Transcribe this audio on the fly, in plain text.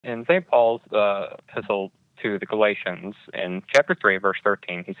In St. Paul's epistle to the Galatians, in chapter 3, verse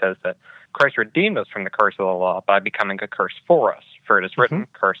 13, he says that Christ redeemed us from the curse of the law by becoming a curse for us. For it is written,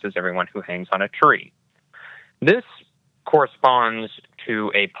 "Cursed is everyone who hangs on a tree." This corresponds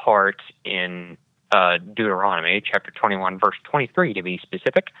to a part in Deuteronomy, chapter 21, verse 23, to be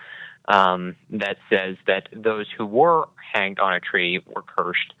specific, that says that those who were hanged on a tree were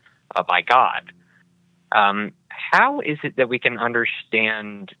cursed by God. How is it that we can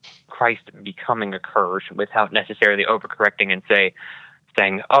understand Christ becoming a curse without necessarily overcorrecting and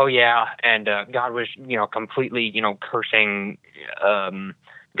saying, "Oh yeah," and God was, completely, cursing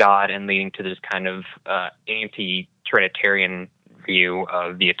God and leading to this kind of anti-Trinitarian view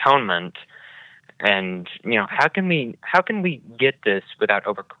of the atonement? And how can we get this without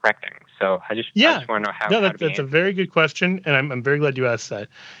overcorrecting? So I just want to know how. No, that's a very good question, and I'm very glad you asked that.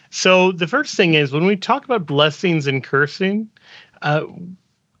 So the first thing is, when we talk about blessings and cursing,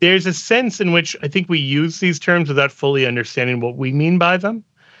 there's a sense in which I think we use these terms without fully understanding what we mean by them.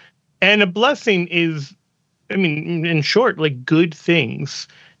 And a blessing is, in short, like good things,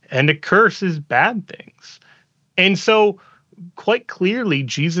 and a curse is bad things. And so quite clearly,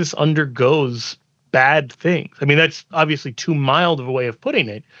 Jesus undergoes bad things. That's obviously too mild of a way of putting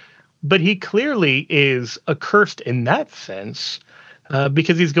it, but he clearly is accursed in that sense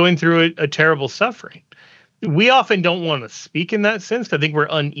because he's going through a terrible suffering. We often don't want to speak in that sense. I think we're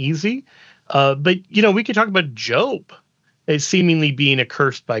uneasy. But, we could talk about Job as seemingly being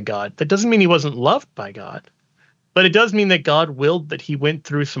accursed by God. That doesn't mean he wasn't loved by God, but it does mean that God willed that he went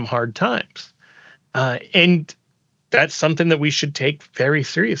through some hard times. And that's something that we should take very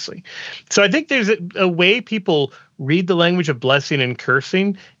seriously. So I think there's a way people read the language of blessing and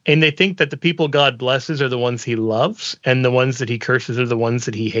cursing, and they think that the people God blesses are the ones he loves, and the ones that he curses are the ones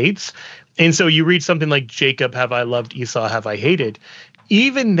that he hates. And so you read something like, "Jacob have I loved, Esau have I hated."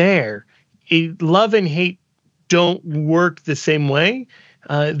 Even there, love and hate don't work the same way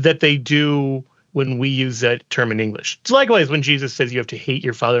that they do when we use that term in English. It's likewise when Jesus says you have to hate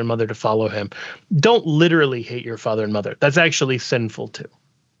your father and mother to follow him. Don't literally hate your father and mother. That's actually sinful too.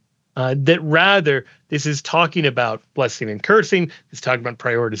 That rather, this is talking about blessing and cursing. It's talking about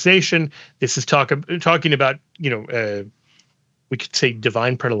prioritization. This is talking about, we could say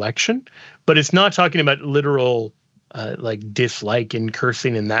divine predilection, but it's not talking about literal dislike and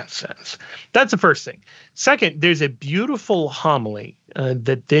cursing in that sense. That's the first thing. Second, there's a beautiful homily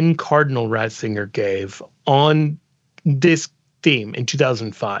that then Cardinal Ratzinger gave on this theme in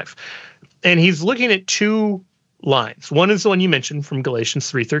 2005. And he's looking at two lines. One is the one you mentioned from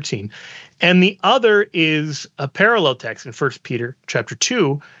Galatians 3:13, and the other is a parallel text in 1 Peter chapter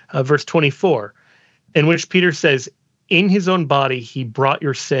 2, verse 24, in which Peter says, "In his own body he brought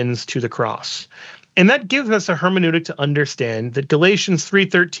your sins to the cross." And that gives us a hermeneutic to understand that Galatians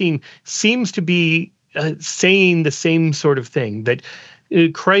 3:13 seems to be saying the same sort of thing, that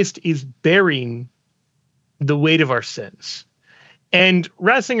Christ is bearing the weight of our sins. And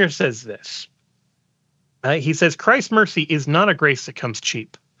Ratzinger says this. He says, "Christ's mercy is not a grace that comes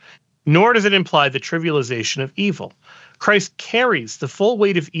cheap, nor does it imply the trivialization of evil. Christ carries the full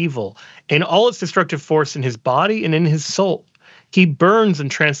weight of evil and all its destructive force in his body and in his soul. He burns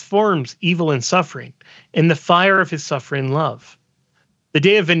and transforms evil and suffering in the fire of his suffering love. The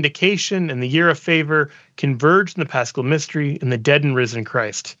day of vindication and the year of favor converge in the Paschal mystery in the dead and risen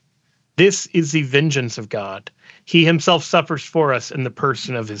Christ. This is the vengeance of God. He himself suffers for us in the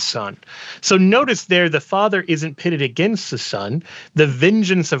person of his Son." So notice there, the Father isn't pitted against the Son. The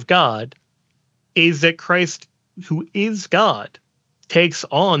vengeance of God is that Christ, who is God, takes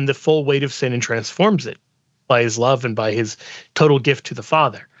on the full weight of sin and transforms it by his love and by his total gift to the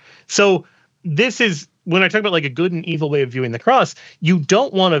Father. So this is, when I talk about like a good and evil way of viewing the cross, you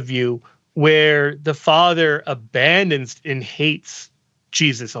don't want a view where the Father abandons and hates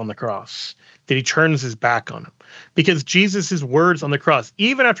Jesus on the cross, that he turns his back on him. Because Jesus' words on the cross,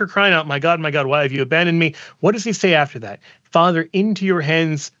 even after crying out, my God, why have you abandoned me?" What does he say after that? "Father, into your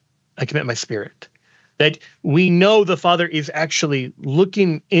hands I commit my spirit." That we know the Father is actually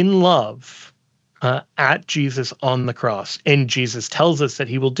looking in love at Jesus on the cross. And Jesus tells us that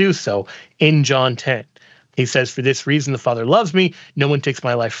he will do so in John 10. He says, "For this reason the Father loves me. No one takes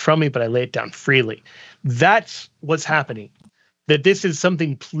my life from me, but I lay it down freely." That's what's happening. That this is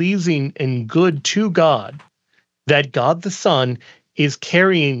something pleasing and good to God, that God the Son is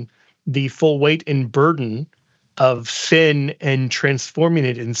carrying the full weight and burden of sin and transforming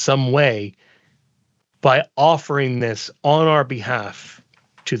it in some way by offering this on our behalf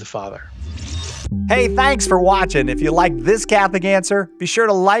to the Father. Hey, thanks for watching. If you like this Catholic Answer, be sure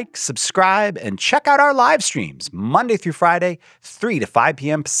to like, subscribe, and check out our live streams Monday through Friday, 3 to 5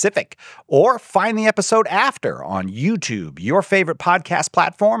 p.m. Pacific. Or find the episode after on YouTube, your favorite podcast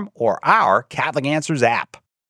platform, or our Catholic Answers app.